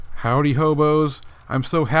Howdy, hobos. I'm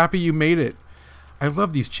so happy you made it. I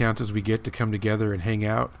love these chances we get to come together and hang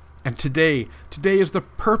out. And today is the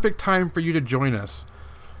perfect time for you to join us.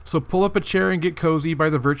 So pull up a chair and get cozy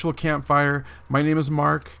by the Virtual Campfire. My name is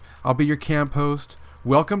Mark. I'll be your camp host.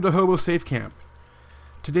 Welcome to Hobo Safe Camp.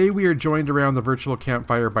 Today we are joined around the Virtual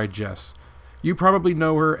Campfire by Jess. You probably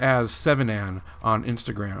know her as 7Ann on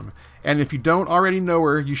Instagram. And if you don't already know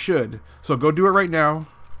her, you should. So go do it right now.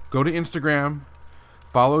 Go to Instagram.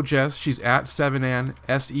 Follow Jess. She's at 7Ann,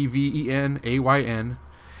 SEVENAYN.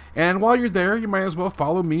 And while you're there, you might as well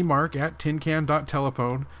follow me, Mark, at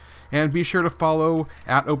tincan.telephone. And be sure to follow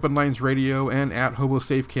at Open Lines Radio and at Hobo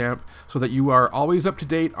Safe Camp so that you are always up to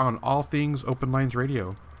date on all things Open Lines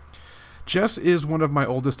Radio. Jess is one of my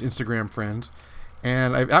oldest Instagram friends,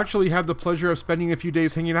 and I've actually had the pleasure of spending a few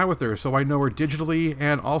days hanging out with her, so I know her digitally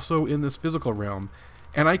and also in this physical realm.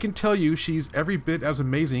 And I can tell you she's every bit as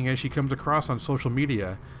amazing as she comes across on social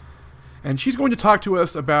media. And she's going to talk to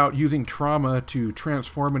us about using trauma to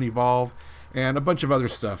transform and evolve and a bunch of other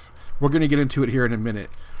stuff. We're going to get into it here in a minute.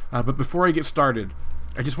 But before I get started,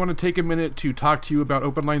 I just want to take a minute to talk to you about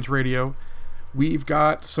Open Lines Radio. We've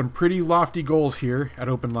got some pretty lofty goals here at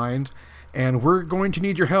Open Lines, and we're going to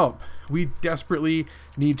need your help. We desperately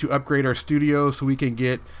need to upgrade our studio so we can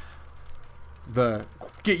get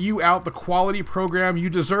you out the quality program you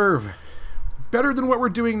deserve. Better than what we're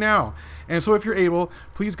doing now. And so if you're able,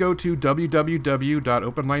 please go to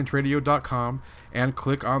www.openlinesradio.com and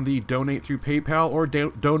click on the donate through PayPal or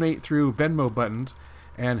donate through Venmo buttons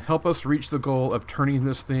and help us reach the goal of turning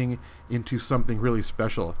this thing into something really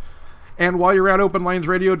special. And while you're at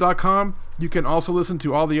openlinesradio.com, you can also listen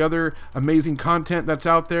to all the other amazing content that's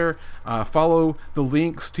out there. Follow the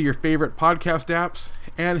links to your favorite podcast apps.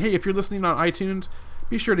 And hey, if you're listening on iTunes,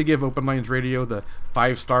 be sure to give Open Lines Radio the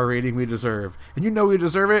 5-star rating we deserve. And you know we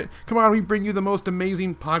deserve it. Come on, we bring you the most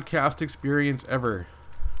amazing podcast experience ever.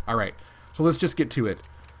 All right, so let's just get to it.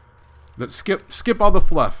 Let's skip all the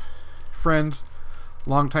fluff. Friends,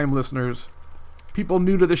 longtime listeners, people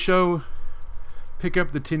new to the show, pick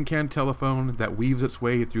up the tin can telephone that weaves its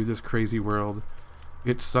way through this crazy world.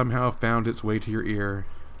 It's somehow found its way to your ear.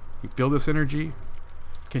 You feel this energy?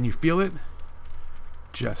 Can you feel it?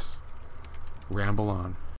 Just ramble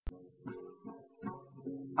on.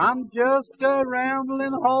 I'm just a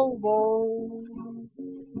rambling hobo.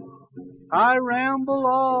 I ramble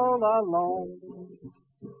all alone.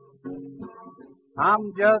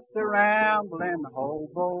 I'm just a rambling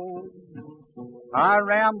hobo. I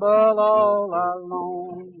ramble all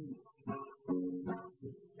alone.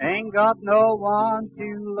 Ain't got no one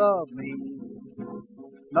to love me.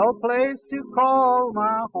 No place to call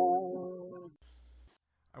my home.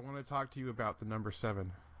 I want to talk to you about the number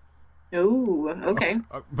 7. Ooh, okay.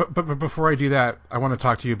 But before I do that, I want to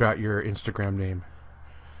talk to you about your Instagram name.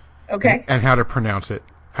 Okay. And how to pronounce it.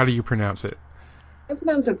 How do you pronounce it? I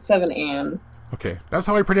pronounce it 7Ann. Okay. That's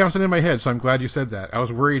how I pronounce it in my head, so I'm glad you said that. I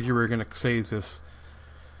was worried you were going to say this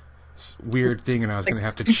weird thing and I was going to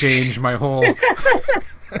have to change my whole...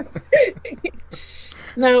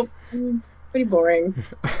 No, pretty boring.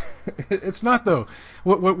 It's not, though.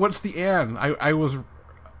 What's the Ann? I was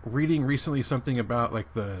reading recently something about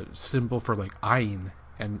like the symbol for like Ein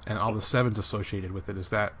and all the 7s associated with it. Is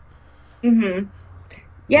that? Mm-hmm.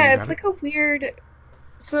 Yeah, it's like a weird.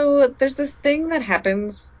 So there's this thing that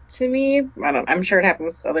happens to me. I'm sure it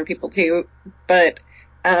happens to other people too, but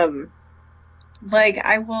like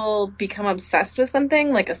I will become obsessed with something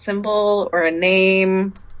like a symbol or a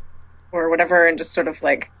name or whatever, and just sort of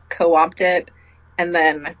like co-opt it, and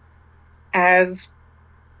then as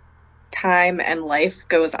time and life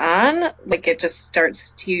goes on, like it just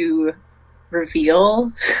starts to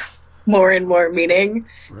reveal more and more meaning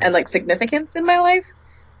and like significance in my life.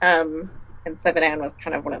 And 7Ann was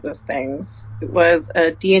kind of one of those things. It was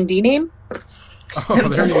a D&D name. Oh,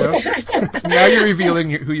 there you go. Now you're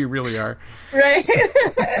revealing who you really are. Right.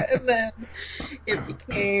 And then it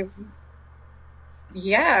became,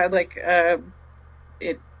 yeah, like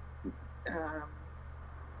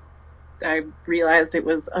I realized it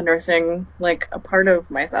was unearthing like a part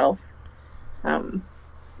of myself. And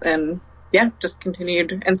yeah, just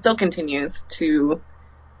continued and still continues to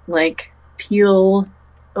like peel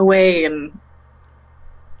away, and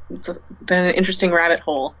it's been an interesting rabbit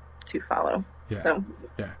hole to follow. Yeah. So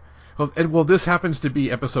yeah. Well, this happens to be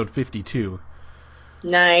episode 52.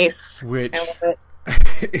 Nice. Which I love it.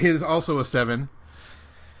 is also a 7.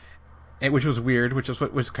 And which was weird, which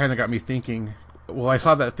kind of got me thinking. Well, I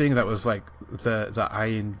saw that thing that was like the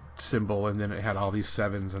Ein symbol, and then it had all these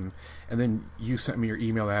 7s, and then you sent me your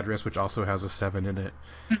email address, which also has a 7 in it.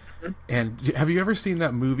 Mm-hmm. And have you ever seen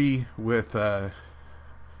that movie with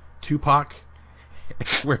Tupac,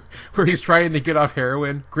 where he's trying to get off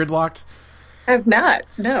heroin, Gridlocked? I have not.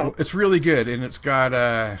 No. It's really good, and it's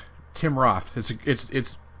got Tim Roth.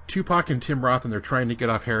 It's Tupac and Tim Roth, and they're trying to get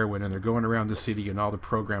off heroin, and they're going around the city, and all the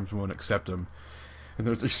programs won't accept them, and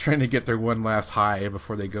they're just trying to get their one last high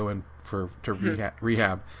before they go in to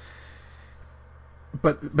rehab.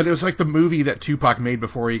 But it was like the movie that Tupac made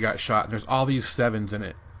before he got shot, and there's all these sevens in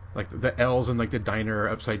it, like the L's and like the diner are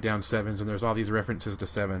upside down sevens, and there's all these references to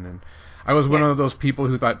seven. And I was one of those people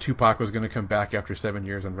who thought Tupac was going to come back after 7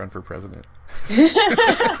 years and run for president.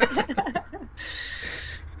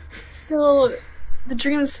 Still, the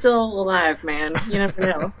dream's still alive, man. You never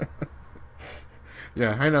know.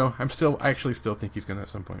 Yeah, I know. I actually still think he's going to at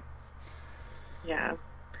some point. Yeah.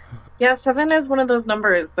 Yeah, 7 is one of those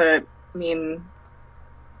numbers that, I mean,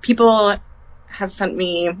 people have sent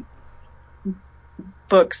me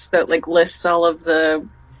books that like list all of the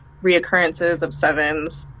reoccurrences of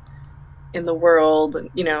sevens in the world,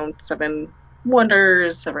 7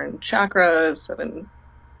 wonders, 7 chakras, 7,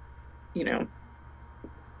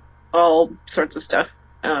 all sorts of stuff.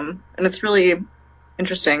 And it's really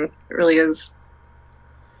interesting. It really is.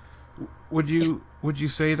 Would you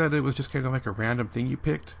say that it was just kind of like a random thing you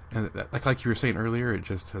picked, and that, like you were saying earlier, it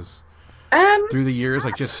just has through the years,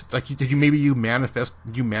 did you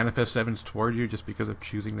manifest sevens toward you just because of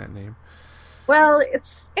choosing that name? Well,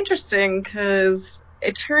 it's interesting because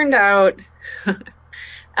it turned out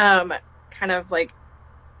kind of like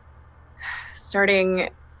starting,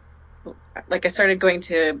 like I started going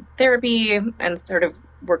to therapy and started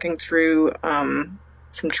working through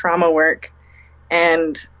some trauma work,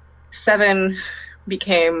 and 7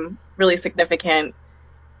 became really significant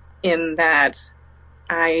in that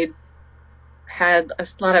I had a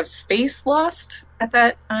lot of space lost at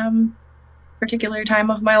that particular time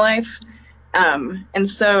of my life. And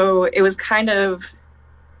so it was kind of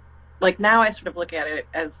like, now I sort of look at it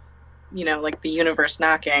as, like the universe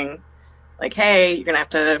knocking, like, hey, you're going to have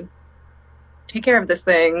to take care of this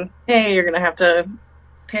thing. Hey, you're going to have to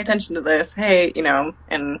pay attention to this. Hey,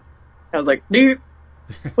 and I was like, dude,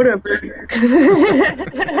 whatever.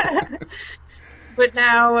 But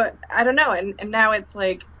now, I don't know. And now it's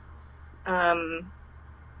like,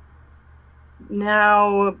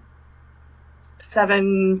 now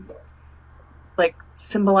 7 like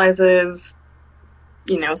symbolizes,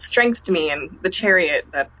 strength to me, and the chariot,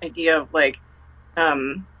 that idea of like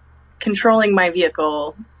controlling my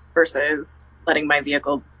vehicle versus letting my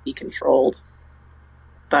vehicle be controlled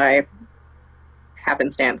by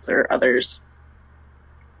happenstance or others.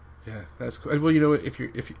 Yeah, that's cool. Well, if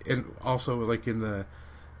you and also like in the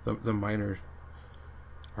minor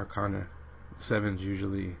arcana, 7's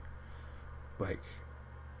usually like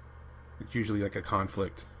a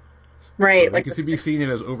conflict, right? So like you could be seeing it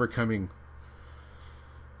as overcoming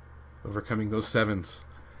those 7's,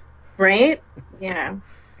 right? Yeah,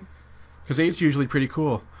 because 8's usually pretty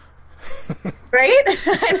cool, right?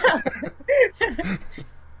 I know.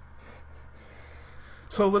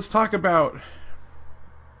 So let's talk about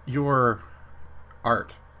your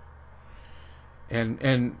art,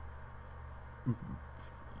 and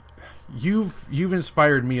you've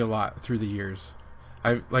inspired me a lot through the years.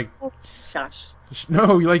 I've like, oh, shush.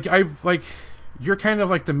 No, you're kind of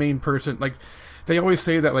like the main person. Like, they always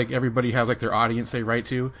say that like everybody has like their audience they write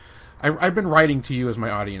to. I've been writing to you as my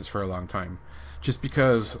audience for a long time, just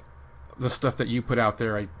because the stuff that you put out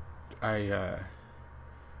there, I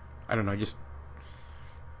don't know,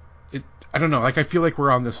 I don't know, like I feel like we're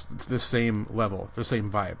on this same level, the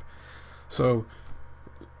same vibe. So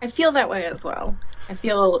I feel that way as well. I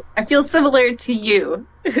feel similar to you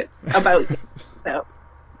about so.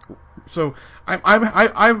 So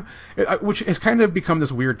I'm which has kind of become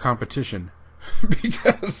this weird competition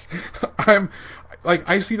because I'm like,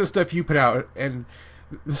 I see the stuff you put out, and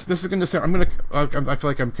this is going to sound, I feel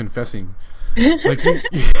like I'm confessing. Like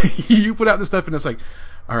you put out this stuff, and it's like,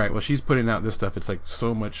 all right, well, she's putting out this stuff. It's like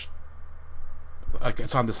so much, like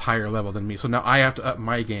it's on this higher level than me. So now I have to up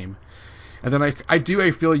my game. And then I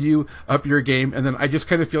feel you up your game, and then I just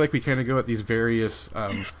kind of feel like we kind of go at these various,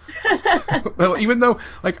 well, even though,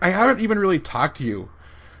 like, I haven't even really talked to you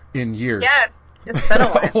in years. Yeah, it's been a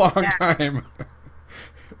while. A long time.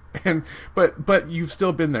 And, but you've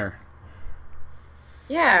still been there.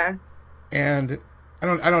 Yeah. And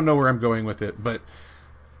I don't know where I'm going with it, but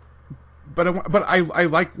I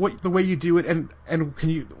like the way you do it, and can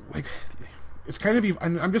you, like, it's kind of,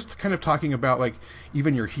 I'm just kind of talking about like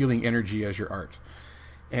even your healing energy as your art,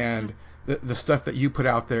 and the stuff that you put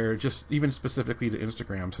out there, just even specifically to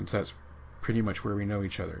Instagram, since that's pretty much where we know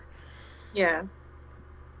each other. Yeah.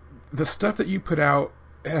 The stuff that you put out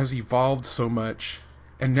has evolved so much,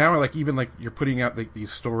 And now, like, even like you're putting out like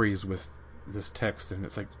these stories with this text, and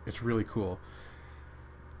it's like it's really cool.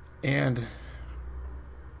 And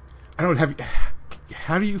I don't have.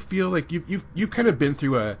 How do you feel like you've kind of been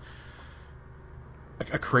through a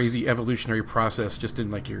crazy evolutionary process just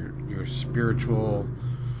in like your spiritual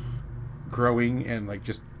growing and like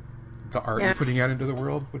just the art you're putting out into the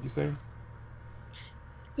world? Would you say?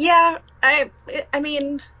 Yeah, I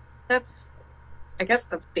mean, I guess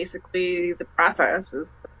that's basically the process.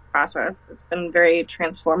 It's been very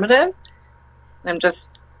transformative. I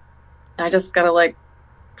just gotta like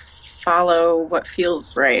follow what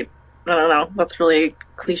feels right. I don't know. That's really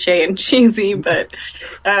cliche and cheesy, but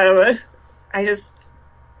I just,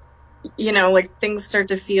 like things start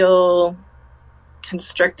to feel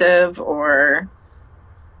constrictive or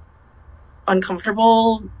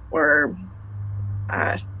uncomfortable or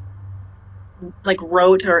like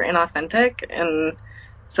rote or inauthentic, and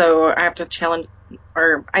so I have to challenge,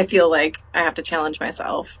 or I feel like I have to challenge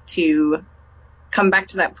myself to come back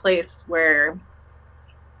to that place where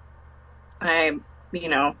I'm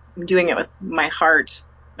doing it with my heart,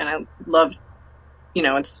 and I love,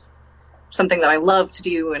 it's something that I love to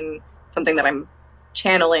do and something that I'm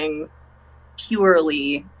channeling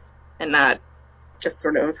purely and not just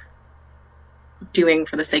sort of doing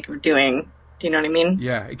for the sake of doing. Do you know what I mean?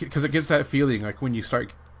 Yeah, because it gives that feeling like when you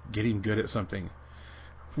start getting good at something,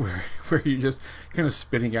 where you're just kind of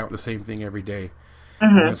spitting out the same thing every day,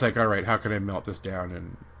 and it's like, all right, how can I melt this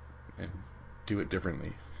down and do it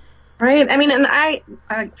differently? Right. I mean, and I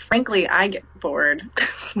frankly, I get bored.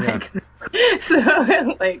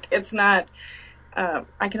 So like, it's not.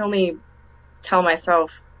 I can only tell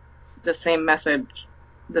myself the same message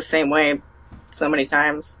the same way so many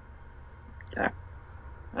times.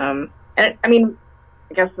 And I mean,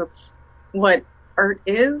 I guess that's what art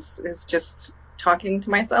is just talking to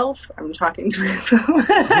myself. I'm talking to myself.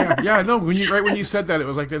 yeah. No, when you said that, it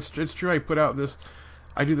was like, it's true. I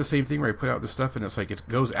do the same thing where I put out this stuff and it's like, it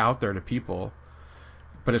goes out there to people,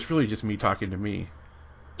 but it's really just me talking to me.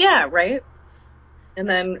 Yeah. Right. And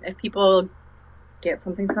then if people get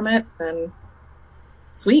something from it, then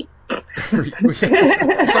sweet.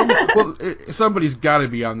 Somebody's got to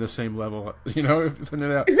be on the same level, if send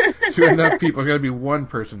it out to enough people. There's got to be one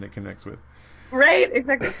person that connects with. Right,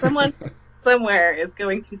 exactly. Someone somewhere is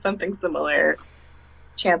going through something similar.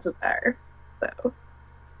 Chances are. So,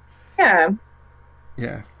 yeah.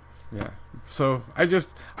 Yeah. So I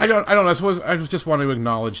don't know. I suppose I just want to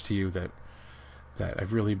acknowledge to you that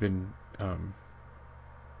I've really been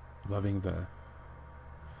loving the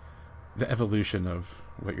evolution of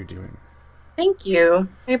what you're doing. Thank you.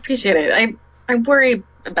 I appreciate it. I worry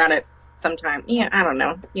about it sometimes. Yeah, I don't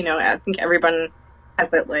know. I think everyone has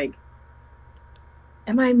that, like,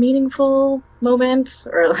 am I meaningful moment?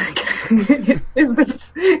 Or like,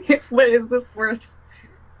 what is this worth?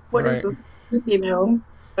 What is this,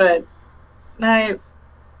 But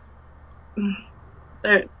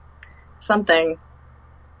something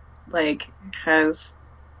like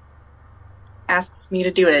asks me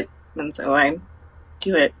to do it. And so I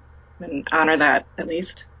do it and honor that, at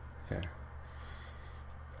least. Yeah.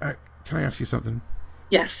 Can I ask you something?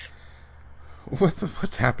 Yes.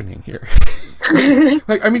 What's happening here?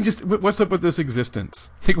 Like, I mean, just what's up with this existence?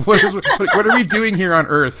 Like, what are we doing here on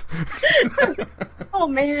Earth? Oh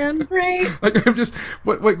man, right? Like, I'm just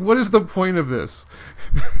what is the point of this?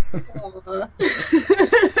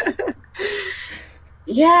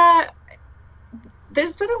 Yeah,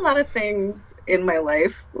 there's been a lot of things in my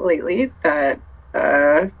life lately that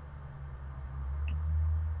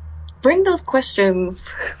bring those questions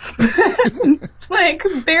like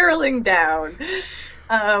barreling down.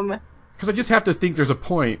 Because I just have to think there's a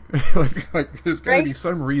point. like there's got to be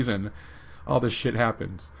some reason all this shit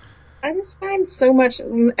happens. I just find so much.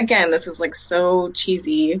 Again, this is like so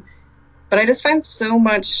cheesy, but I just find so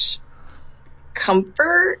much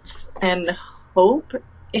comfort and hope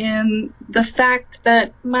in the fact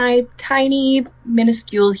that my tiny,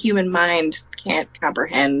 minuscule human mind can't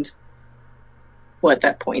comprehend what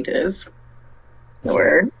that point is.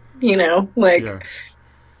 Or,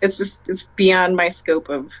 it's beyond my scope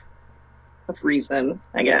of reason,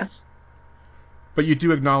 I guess. But you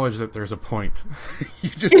do acknowledge that there's a point. You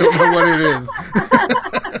just don't know what it is.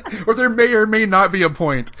 Or there may or may not be a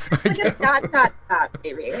point. Just dot,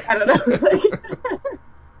 maybe. I don't know.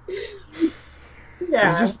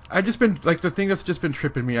 Yeah. I've just been, like, the thing that's just been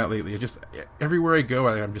tripping me out lately, just everywhere I go,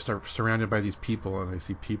 I'm just surrounded by these people, and I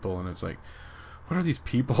see people, and it's like, what are these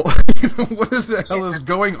people? What is the hell is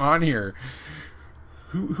going on here?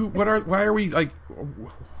 Why are we, like,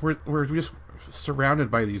 we're just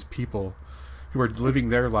surrounded by these people who are living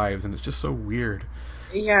their lives, and it's just so weird.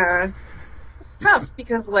 Yeah. It's tough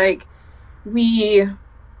because like we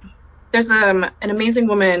there's an amazing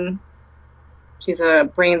woman. She's a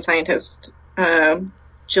brain scientist,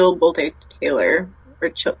 Jill Bolte Taylor or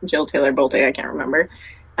Jill Taylor Bolte, I can't remember.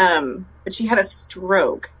 But she had a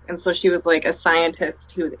stroke, and so she was like a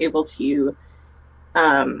scientist who was able to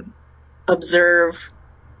um, observe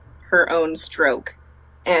her own stroke,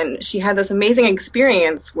 and she had this amazing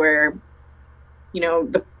experience where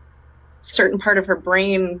the certain part of her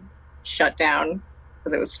brain shut down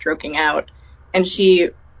because it was stroking out, and she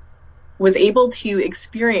was able to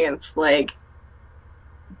experience like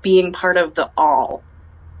being part of the all.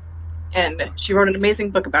 And she wrote an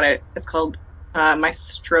amazing book about it. It's called My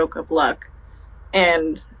Stroke of Luck.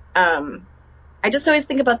 And I just always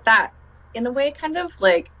think about that in a way, kind of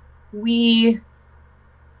like we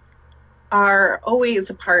are always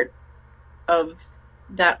a part of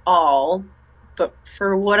that all, but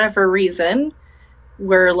for whatever reason,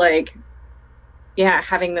 we're like, yeah,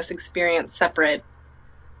 having this experience separate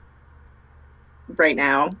right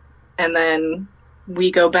now. And then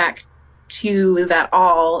we go back to that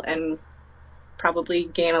all and probably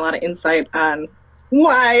gain a lot of insight on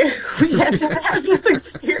why we had to have this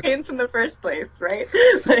experience in the first place, right?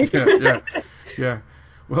 Like, Yeah.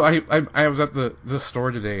 Well, I was at the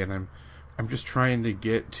store today, and I'm just trying to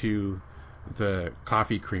get to the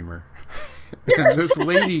coffee creamer. And this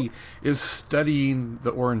lady is studying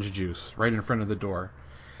the orange juice right in front of the door.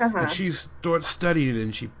 And she's studying it,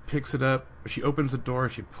 and she picks it up, she opens the door,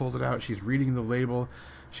 she pulls it out, she's reading the label,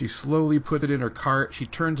 she slowly puts it in her cart, she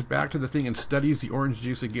turns back to the thing and studies the orange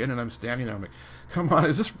juice again, and I'm standing there, I'm like, come on,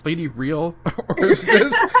 is this lady real? Or is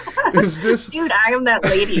this... Dude, I am that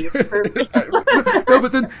lady. No,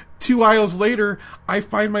 but then 2 aisles later, I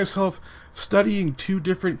find myself studying 2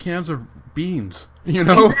 different cans of beans, And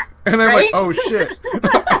I'm like, oh shit,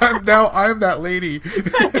 I'm that lady.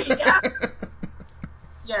 Yeah.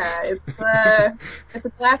 Yeah, it's a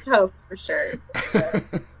glass house for sure.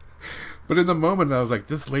 But in the moment, I was like,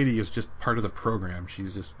 this lady is just part of the program.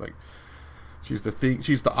 She's just like, she's the thing,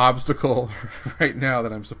 she's the obstacle right now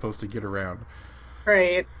that I'm supposed to get around.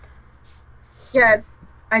 Right. Yeah,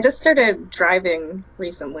 I just started driving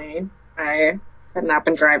recently. I had not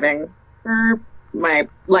been driving for my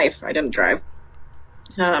life. I didn't drive.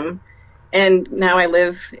 And now I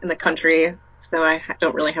live in the country, so I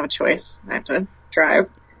don't really have a choice. I have to drive.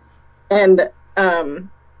 And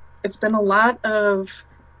it's been a lot of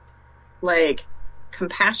like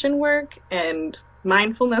compassion work and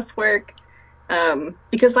mindfulness work,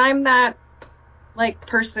 because I'm that like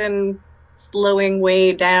person slowing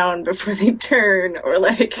way down before they turn, or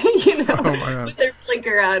like with their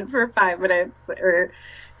blinker on for 5 minutes, or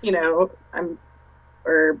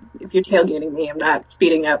or if you're tailgating me, I'm not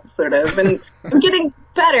speeding up, sort of. And I'm getting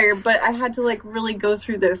better, but I had to like really go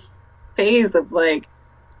through this phase of like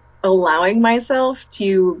allowing myself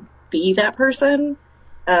to be that person,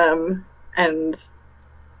 and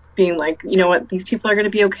being like, you know what, these people are going to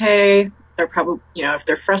be okay. They're probably, if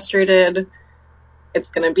they're frustrated,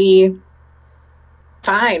 it's going to be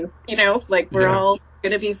fine. Like we're all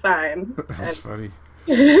going to be fine. That's funny.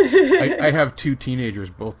 I have 2 teenagers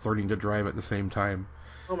both learning to drive at the same time.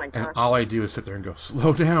 Oh my gosh. And all I do is sit there and go,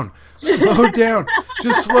 slow down,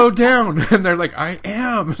 just slow down. And they're like, I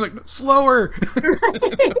am. It's like, slower.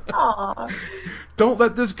 Aww. Don't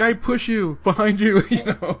let this guy push you behind you.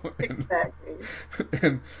 Exactly.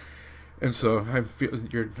 And so I'm feeling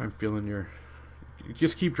your.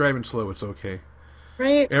 Just keep driving slow. It's okay.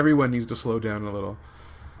 Right. Everyone needs to slow down a little.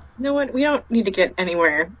 You know what? We don't need to get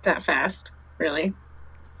anywhere that fast, really.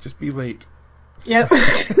 Just be late. Yep.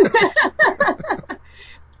 It's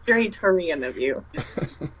very Taurian of you.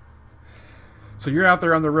 So you're out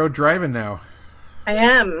there on the road driving now. I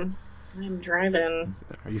am. I'm driving.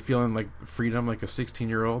 Are you feeling like freedom, like a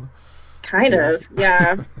 16-year-old? Kind of,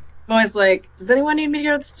 yeah. I'm always like, does anyone need me to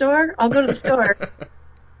go to the store? I'll go to the store.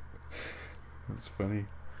 That's funny.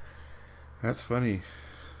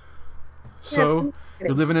 So,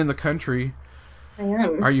 you're living in the country. I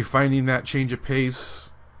am. Are you finding that change of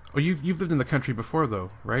pace? Oh, you've lived in the country before, though,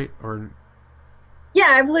 right? Or yeah,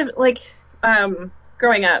 I've lived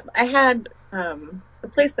growing up. I had the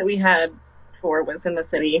place that we had before was in the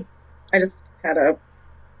city. I just had a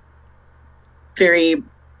very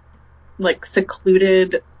like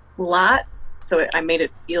secluded lot, so I made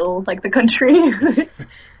it feel like the country.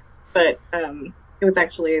 But it was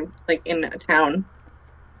actually like in a town.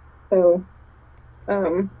 So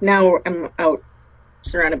now I'm out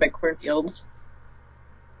surrounded by cornfields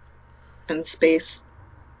and space.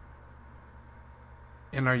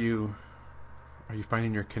 And are you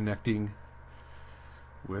finding you're connecting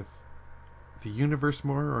with the universe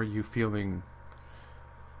more, or are you feeling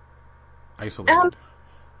Um, isolated?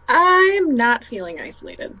 I'm not feeling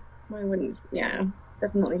isolated. I wouldn't, yeah,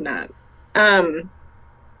 definitely not. Um,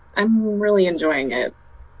 I'm really enjoying it.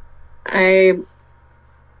 I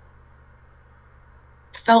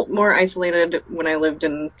felt more isolated when I lived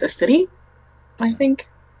in the city, I Yeah. think.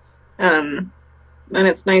 Um, and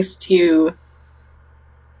it's nice to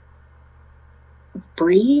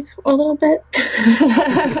breathe a little bit.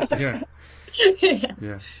 Yeah. Yeah.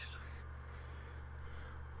 Yeah.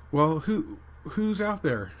 Well, who's out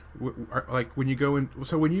there? Like when you go in,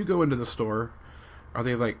 so when you go into the store, are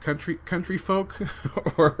they like country folk,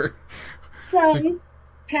 or like Some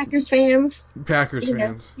Packers fans, Packers you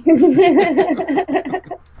know. fans?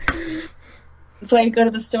 So I go to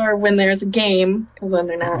the store when there's a game, because then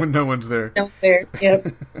they're not, When no one's there. no one's there. Yep.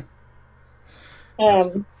 That's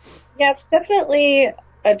Um, yeah, it's definitely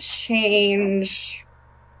a change.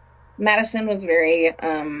 Madison was very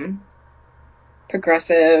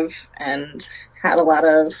progressive and had a lot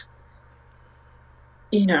of,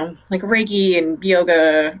 like Reiki and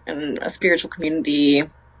yoga and a spiritual community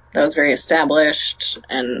that was very established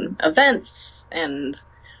and events, and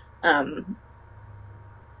um,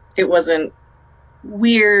 it wasn't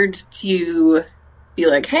weird to be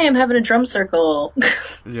like, hey, I'm having a drum circle.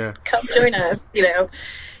 yeah. Come join us.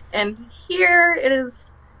 And here it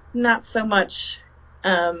is not so much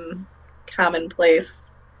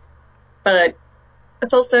commonplace, but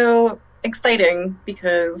it's also exciting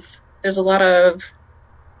because there's a lot of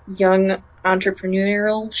young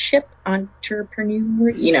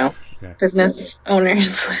Yeah. business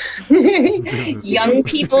owners, Business. young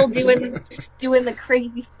people doing the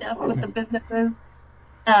crazy stuff with the businesses.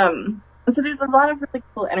 And so there's a lot of really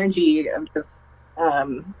cool energy of just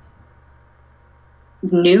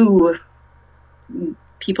new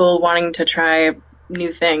people wanting to try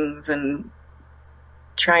new things and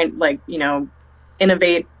try, like,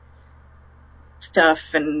 innovate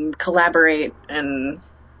stuff and collaborate and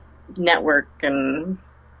network, and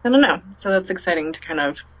I don't know. So that's exciting to kind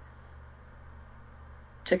of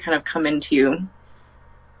come into.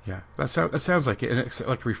 Yeah. That sounds like it, and it's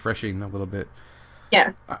like refreshing a little bit.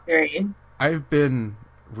 Yes, I, very. I've been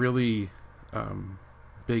really um,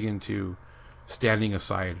 big into standing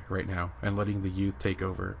aside right now and letting the youth take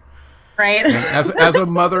over. Right. And as a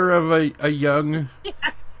mother of a young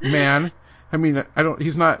man, I mean, I don't.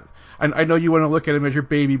 He's not. I know you want to look at him as your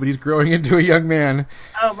baby, but he's growing into a young man.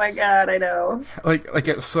 Oh my God, I know. Like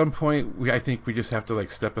at some point, I think we just have to like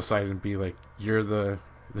step aside and be like, you're the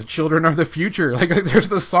children are the future. Like there's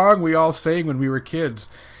the song we all sang when we were kids,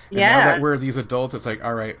 and now that Yeah, we're these adults, it's like,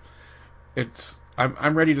 all right,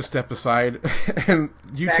 I'm ready to step aside, and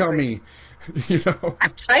you tell exactly. me, you know.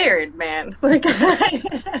 I'm tired, man. Like,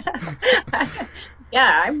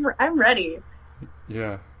 yeah, I'm ready.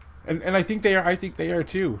 Yeah, and I think they are. I think they are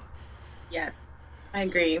too. Yes, I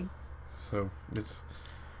agree. So it's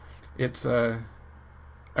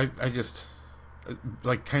I just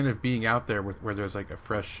like kind of being out there with where there's like a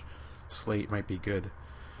fresh slate might be good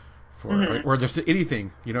for like, Hmm. where there's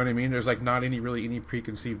anything, you know what I mean? There's like not any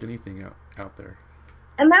preconceived anything out there.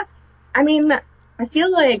 And I mean, I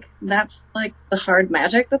feel like that's like the hard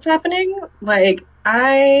magic that's happening. Like,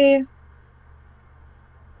 I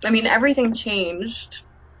mean, everything changed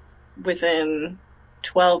within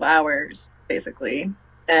 12 hours, basically.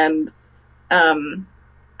 And, um,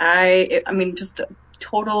 I mean, just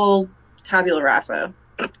total tabula rasa.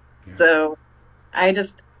 Yeah, So I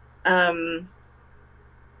just, um,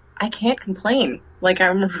 I can't complain. Like,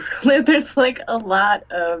 there's like a lot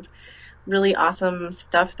of really awesome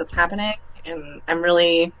stuff that's happening, and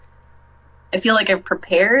I feel like I've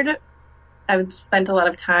prepared. I've spent a lot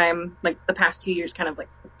of time, like the past 2 years, kind of like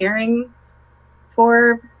preparing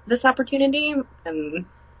for this opportunity, and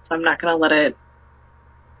so I'm not gonna let it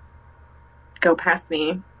go past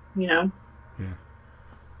me, you know?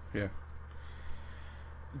 yeah,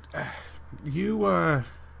 yeah. You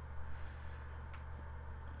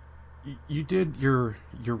you did your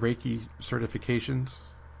Reiki certifications,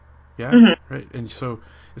 yeah, Hmm. right? And so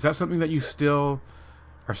is that something that you still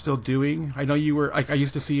are still doing? I know you were like I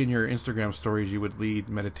used to see in your Instagram stories you would lead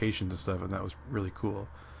meditations and stuff, and that was really cool.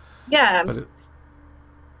 Yeah, But it,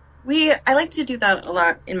 I like to do that a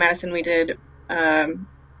lot in Madison. Um,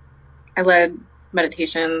 I led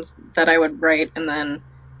meditations that I would write, and then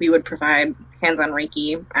we would provide hands-on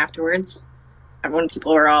Reiki afterwards when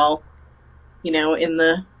people are all, in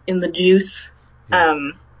the juice. yeah,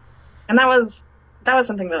 Um, and that was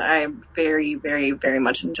something that I very, very, very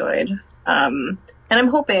much enjoyed. And I'm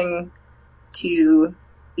hoping to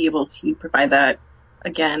be able to provide that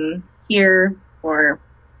again here, or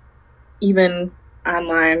even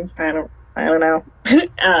online. I don't know.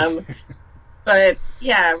 But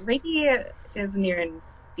yeah, Reiki is near and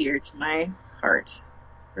dear to my heart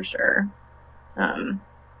for sure. And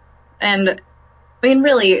I mean,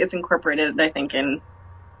 really, it's incorporated, I think, in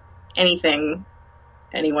anything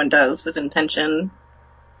anyone does with intention.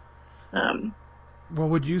 Well,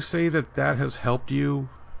 would you say that has helped you?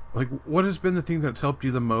 Like, what has been the thing that's helped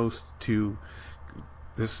you the most to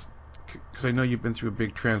this? Because I know you've been through a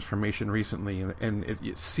big transformation recently, and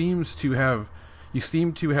it seems to have, you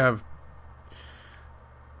seem to have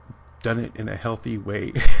done it in a healthy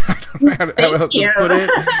way. I don't know how else to put it.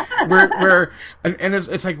 Where and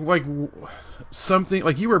it's like something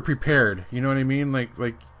like you were prepared. You know what I mean? Like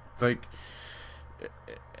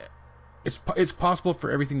it's possible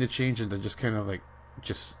for everything to change and to just kind of like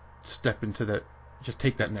just step into that, just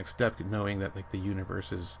take that next step, knowing that like the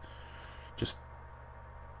universe is just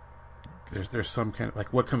there's some kind of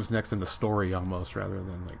like what comes next in the story almost, rather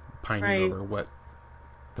than like pining Right. over what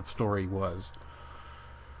the story was.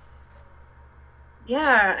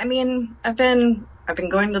 Yeah, I mean, I've been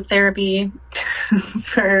going to therapy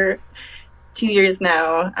for 2 years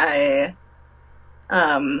now. I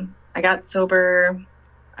got sober.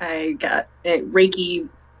 Reiki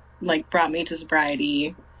like brought me to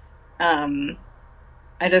sobriety. I've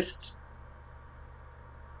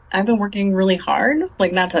been working really hard,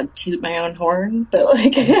 like not to toot my own horn, but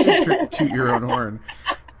like toot your own horn.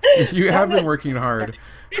 You have been working hard.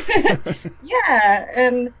 Yeah,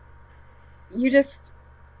 and you just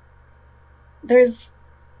there's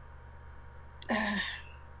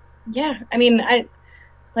yeah, I mean, I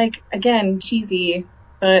like, again, cheesy,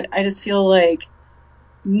 but I just feel like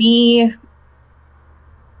me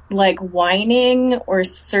like whining or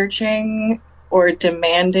searching or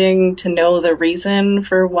demanding to know the reason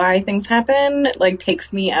for why things happen like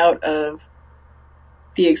takes me out of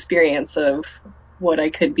the experience of what I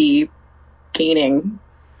could be gaining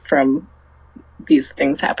from these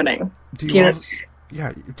things happening. Do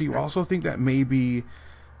you also think that maybe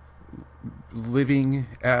living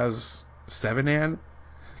as Seven Ann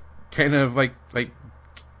kind of like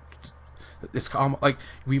it's like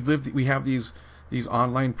we have these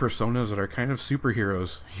online personas that are kind of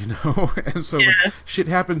superheroes, you know? And so when shit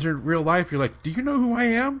happens in real life, you're like, do you know who I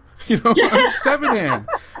am? You know, I'm Seven Ann.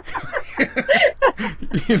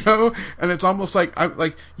 You know, and it's almost like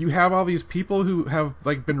you have all these people who have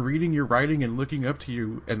like been reading your writing and looking up to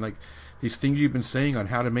you, and like these things you've been saying on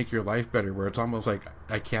how to make your life better, where it's almost like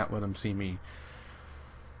I can't let them see me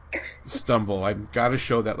stumble. I've got to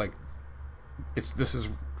show that like this is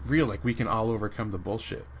real, like we can all overcome the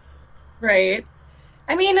bullshit. Right.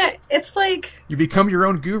 I mean, it's like you become your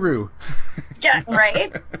own guru. Yeah,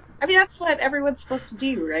 right? I mean, that's what everyone's supposed to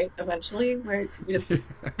do, right? Eventually, where we just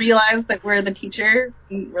realize that we're the teacher,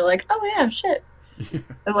 and we're like, oh yeah, shit. Yeah.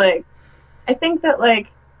 And like, I think that like,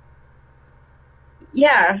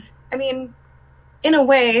 yeah, I mean, in a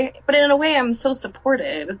way, I'm so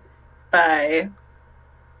supported by,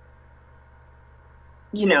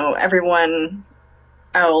 you know, everyone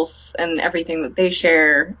else and everything that they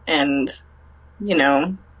share, and, you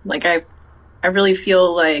know, like I really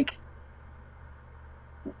feel like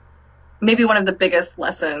maybe one of the biggest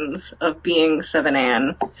lessons of being Seven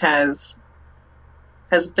Ann has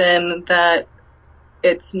been that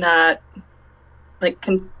it's not like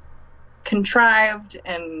contrived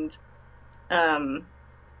and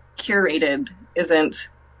curated isn't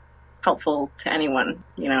helpful to anyone,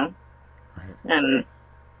 you know? Right. And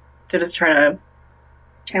to just try to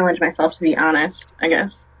challenge myself to be honest, I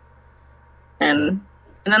guess. And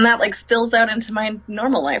then that like spills out into my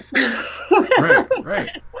normal life.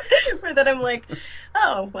 Right. Where then I'm like,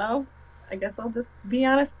 oh, well, I guess I'll just be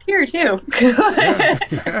honest here too.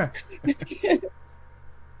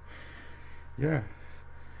 Yeah.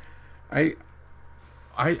 I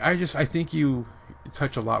think you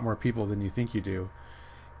touch a lot more people than you think you do,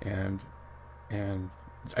 and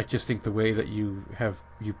I just think the way that you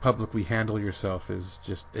publicly handle yourself is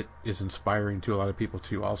inspiring to a lot of people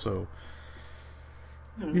too. Also,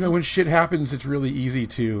 you know, when shit happens, it's really easy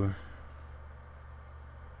to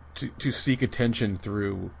seek attention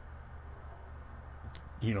through,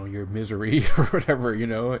 you know, your misery or whatever, you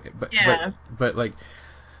know. But like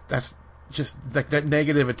that's just like that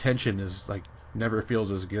negative attention is like never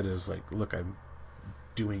feels as good as like, look, I'm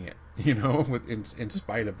doing it, you know, in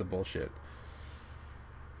spite of the bullshit.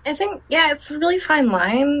 I think, yeah, it's a really fine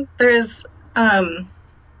line. There's, you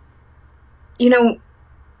know,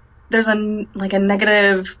 there's a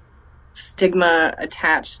negative stigma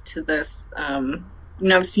attached to this. You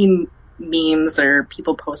know, I've seen memes or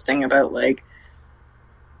people posting about like,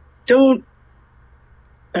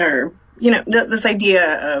 this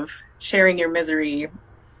idea of sharing your misery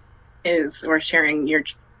or sharing your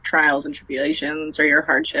trials and tribulations or your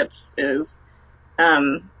hardships is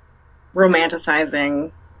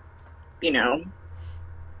romanticizing, being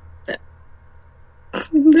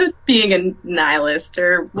a nihilist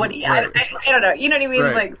or what. Right. I don't know. You know what I mean?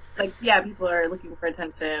 Right. Like, yeah, people are looking for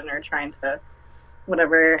attention or trying to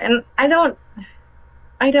whatever. And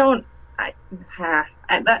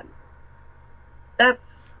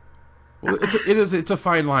that's. Well, it's a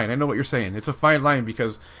fine line. I know what you're saying. It's a fine line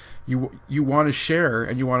because you want to share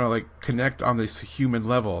and you want to like connect on this human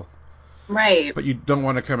level, right? But you don't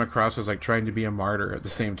want to come across as like trying to be a martyr at the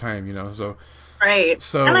same time, So right.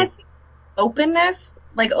 So and I think openness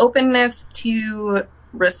to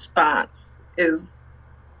response is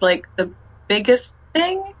like the biggest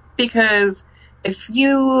thing, because if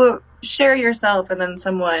you share yourself and then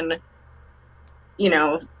someone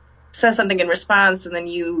says something in response and then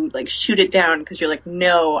you like shoot it down because you're like,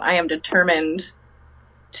 no, I am determined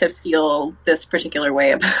to feel this particular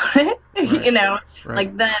way about it, right.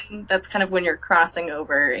 Like then that's kind of when you're crossing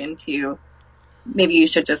over into maybe you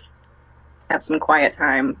should just have some quiet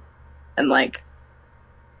time and like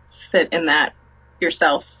sit in that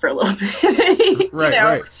yourself for a little bit,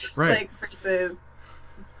 right. Like versus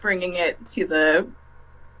bringing it to the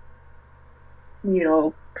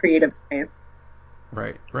creative space.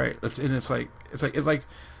 Right.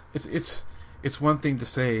 It's one thing to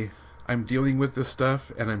say I'm dealing with this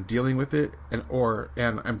stuff and I'm dealing with it and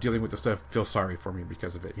I'm dealing with the stuff, feel sorry for me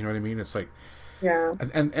because of it. You know what I mean? It's like, yeah.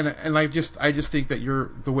 And I just think that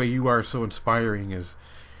the way you are so inspiring is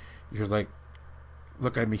you're like,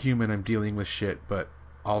 look, I'm a human, I'm dealing with shit, but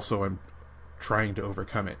also I'm trying to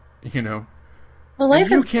overcome it, Well, life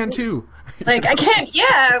and you is can too. Like I can't,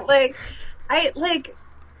 yeah, like I like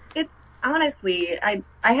it. Honestly, I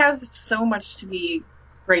have so much to be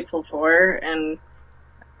grateful for, and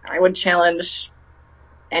I would challenge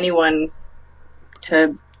anyone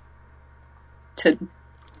to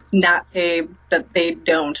not say that they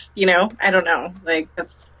don't. I don't know. Like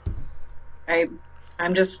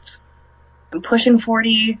I'm pushing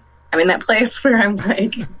 40. I'm in that place where I'm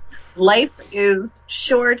like, life is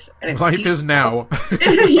short and it's life beautiful. Is now.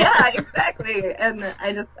 Yeah, exactly. And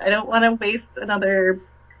I don't want to waste another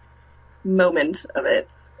moment of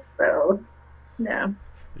it. So, yeah.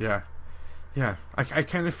 Yeah. I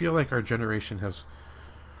kind of feel like our generation has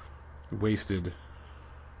wasted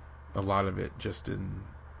a lot of it just in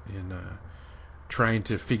trying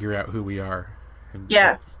to figure out who we are.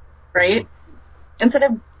 Yes, right? Instead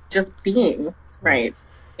of just being, right?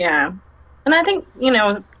 Yeah. And I think,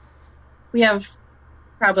 we have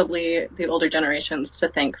probably the older generations to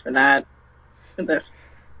thank for that, for this,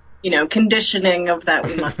 conditioning of that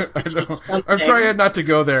we must I know. Something. I'm trying not to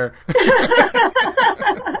go there.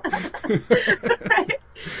 Right.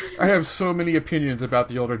 I have so many opinions about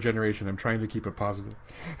the older generation. I'm trying to keep it positive.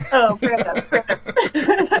 Oh, fair enough.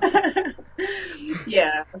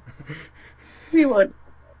 Yeah. We would.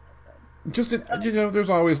 Just there's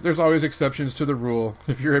always exceptions to the rule.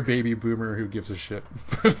 If you're a baby boomer, who gives a shit?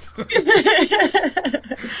 I'm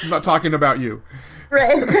not talking about you.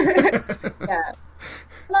 Right. Yeah.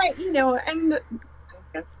 Like, and I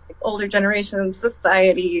guess like older generations,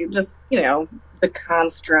 society, just, the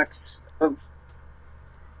constructs of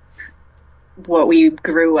what we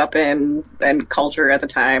grew up in and culture at the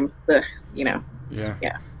time. Yeah.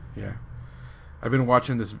 I've been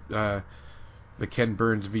watching this the Ken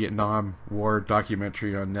Burns Vietnam War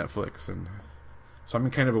documentary on Netflix, and so I'm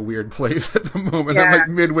in kind of a weird place at the moment. Yeah. I'm like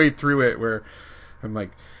midway through it where I'm like,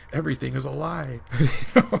 everything is a lie.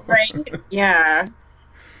 Right? Yeah.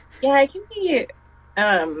 Yeah, it can be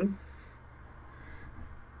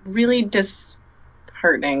really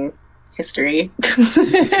disheartening history.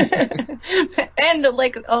 And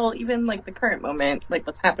like even like the current moment, like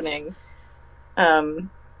what's happening. I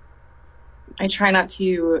try not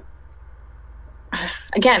to,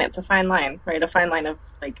 again, it's a fine line, right? A fine line of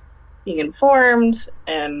like being informed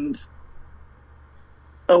and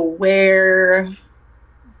aware,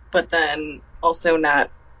 but then also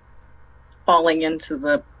not falling into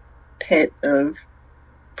the pit of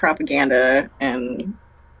propaganda and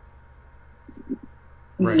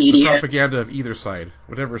media. The propaganda of either side,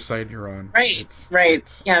 whatever side you're on.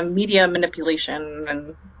 Right. Yeah, media manipulation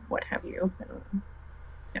and what have you.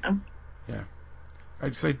 Yeah. I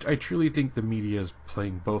truly think the media is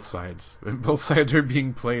playing both sides. And both sides are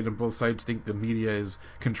being played, and both sides think the media is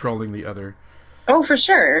controlling the other. Oh, for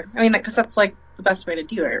sure. I mean, because that's like the best way to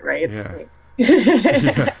do it, right? Yeah. Like,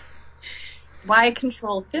 Yeah. Why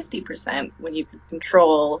control 50% when you can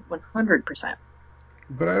control 100%?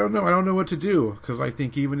 But I don't know. I don't know what to do, because I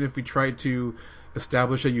think even if we tried to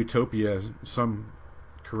establish a utopia, some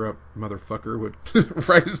corrupt motherfucker would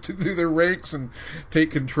rise to do their ranks and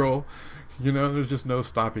take control. There's just no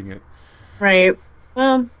stopping it. Right.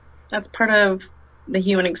 Well, that's part of the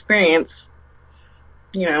human experience.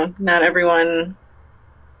 Not everyone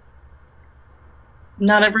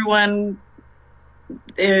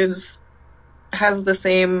has the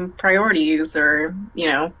same priorities or,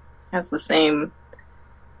 has the same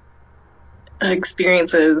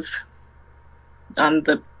experiences on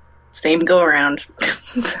the same go around.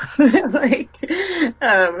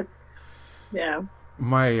 Yeah.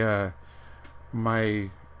 My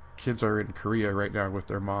kids are in Korea right now with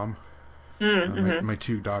their mom. My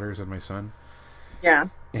two daughters and my son. Yeah.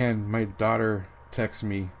 And my daughter texted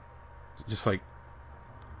me just like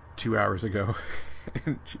 2 hours ago.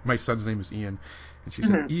 And my son's name is Ian, and she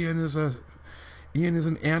said, Ian is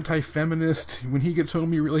an anti-feminist. When he gets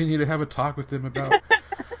home, you really need to have a talk with him about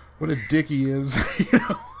what a dick he is.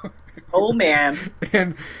 Oh man.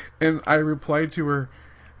 And I replied to her,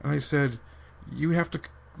 and I said, you have to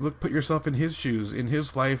put yourself in his shoes. In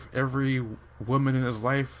his life, every woman in his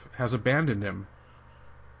life has abandoned him.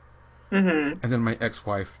 And then my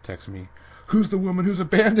ex-wife texted me, who's the woman who's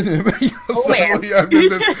abandoned him? Suddenly I'm in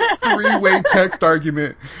this three-way text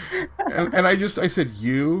argument. And I said,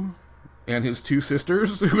 you and his two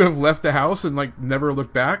sisters who have left the house and like never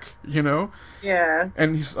looked back, Yeah.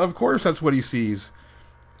 And of course that's what he sees.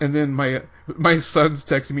 And then my son's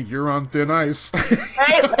texting me, you're on thin ice.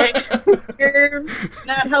 Right? Like, you're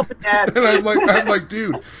not helping that. And I'm like,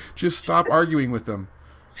 dude, just stop arguing with them.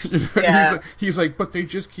 Yeah. He's like, but they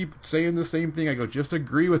just keep saying the same thing. I go, just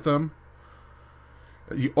agree with them.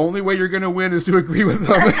 The only way you're going to win is to agree with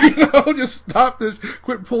them. Just stop this.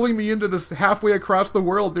 Quit pulling me into this halfway across the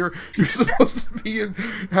world. You're supposed to be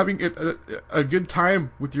having a good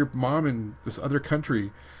time with your mom in this other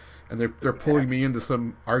country. And they're pulling me into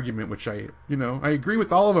some argument, which I agree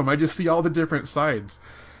with all of them. I just see all the different sides.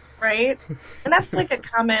 Right. And that's like a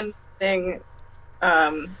common thing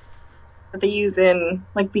that they use in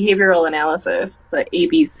like behavioral analysis, the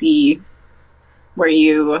ABC, where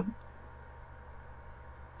you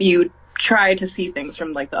try to see things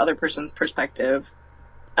from like the other person's perspective,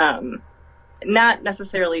 not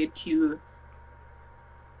necessarily to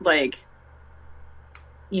like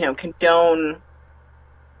condone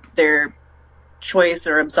their choice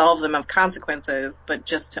or absolve them of consequences, but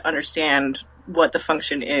just to understand what the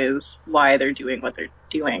function is, why they're doing what they're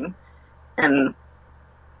doing. And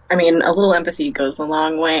I mean, a little empathy goes a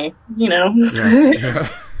long way, Yeah.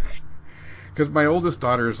 Because my oldest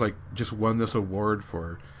daughter is like just won this award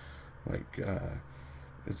for like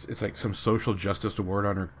it's like some social justice award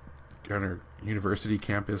on her university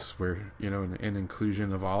campus where an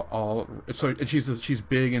inclusion of all so, and she's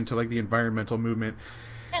big into like the environmental movement.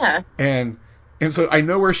 Yeah. And so I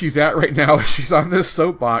know where she's at right now. She's on this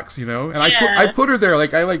soapbox, and I put her there.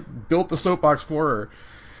 Like I like built the soapbox for her.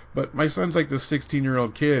 But my son's like this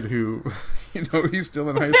 16-year-old kid who, he's still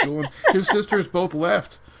in high school, and his sisters both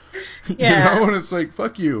left. Yeah. And it's like,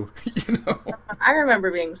 fuck you. I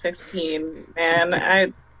remember being 16,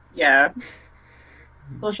 and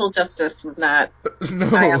social justice was not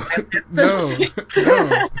high on my list. No.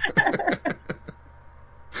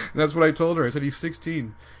 That's what I told her. I said, he's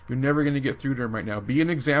 16. You're never going to get through to him right now. Be an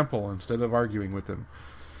example instead of arguing with him.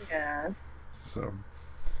 Yeah. So.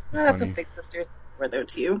 Well, that's what big sisters were, though,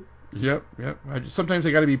 too. Yep. Sometimes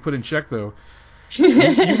they got to be put in check, though.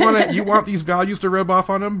 You want these values to rub off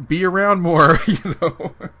on them? Be around more,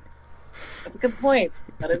 That's a good point.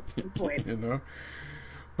 That is a good point.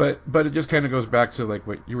 But it just kind of goes back to like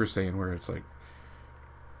what you were saying, where it's like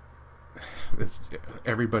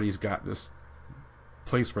everybody's got this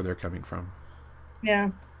place where they're coming from. Yeah.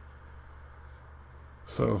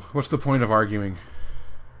 So what's the point of arguing?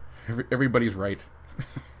 Everybody's right.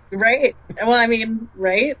 Right. Well, I mean,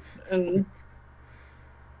 right. And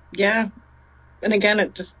yeah. And again,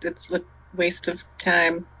 it's a waste of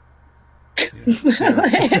time. Yeah.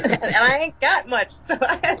 And I ain't got much, so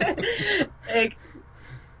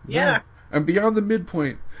yeah. I'm beyond the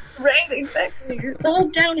midpoint. Right, exactly. It's all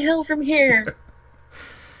downhill from here. Well,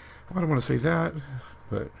 I don't want to say that,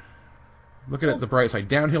 but look at the bright side.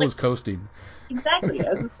 Downhill is coasting. Exactly. I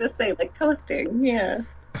was just going to say, like, coasting. Yeah.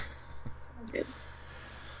 Sounds good.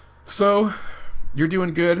 So, you're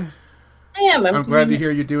doing good? I am. I'm glad to hear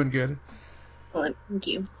you're doing good. Excellent. Thank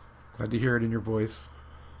you. Glad to hear it in your voice.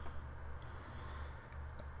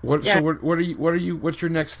 What's your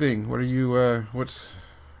next thing? What are you, what's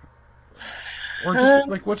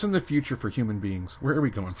in the future for human beings? Where are we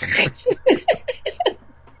going from?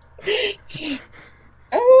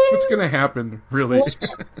 What's gonna happen, really?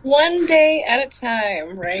 One day at a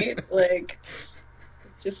time, right? Like,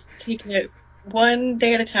 it's just taking it one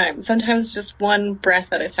day at a time. Sometimes just one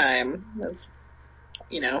breath at a time. That's,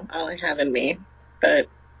 all I have in me. But,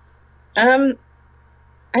 um,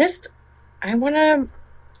 I just, I wanna,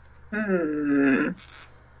 I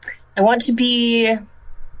want to be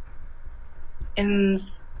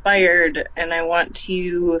inspired and I want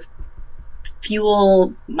to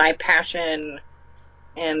fuel my passion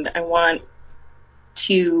and I want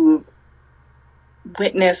to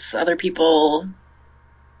witness other people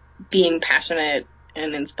being passionate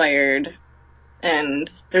and inspired. And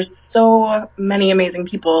there's so many amazing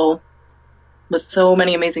people with so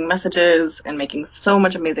many amazing messages and making so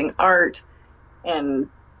much amazing art and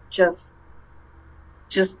just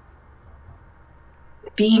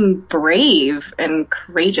being brave and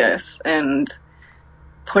courageous and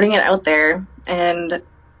putting it out there. And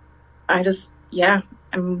I just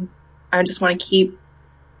want to keep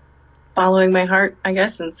following my heart, I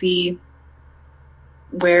guess, and see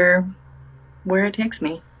where it takes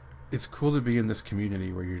me. It's cool to be in this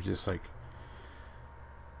community where you're just like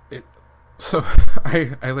it. So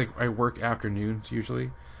I work afternoons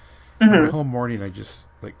usually. And my whole morning I just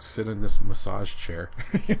like sit in this massage chair,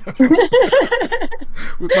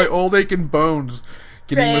 with my old aching bones,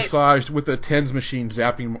 getting Right. massaged with a TENS machine,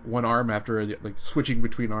 zapping one arm after like switching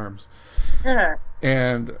between arms,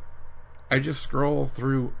 and I just scroll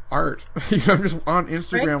through art. I'm just on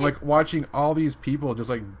Instagram, Right. like watching all these people just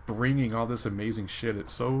like bringing all this amazing shit.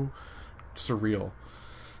 It's so surreal.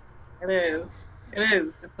 It is. It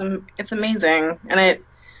is. It's amazing, and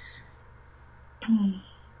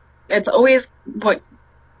it's always what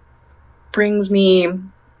brings me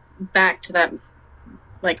back to that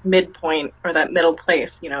like midpoint or that middle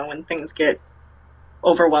place, when things get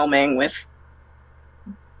overwhelming with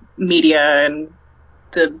media and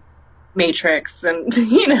the Matrix and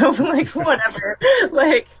like whatever.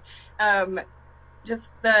 Like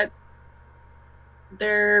just that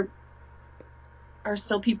there are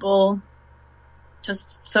still people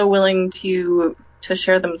just so willing to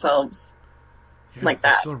share themselves Yeah, like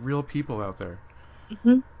there's that. still real people out there.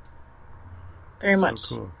 Mm-hmm. Very much.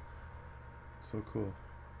 So cool. So cool.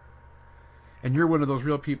 And you're one of those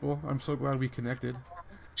real people. I'm so glad we connected.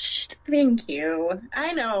 Thank you.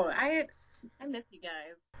 I know. I miss you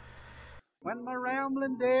guys. When my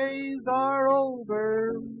rambling days are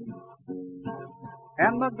over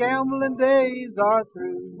and my gambling days are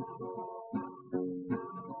through,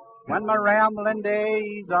 when my rambling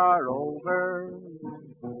days are over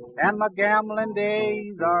and my gambling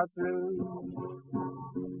days are through,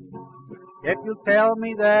 if you'll tell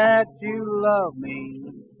me that you love me,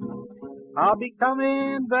 I'll be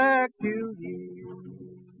coming back to you.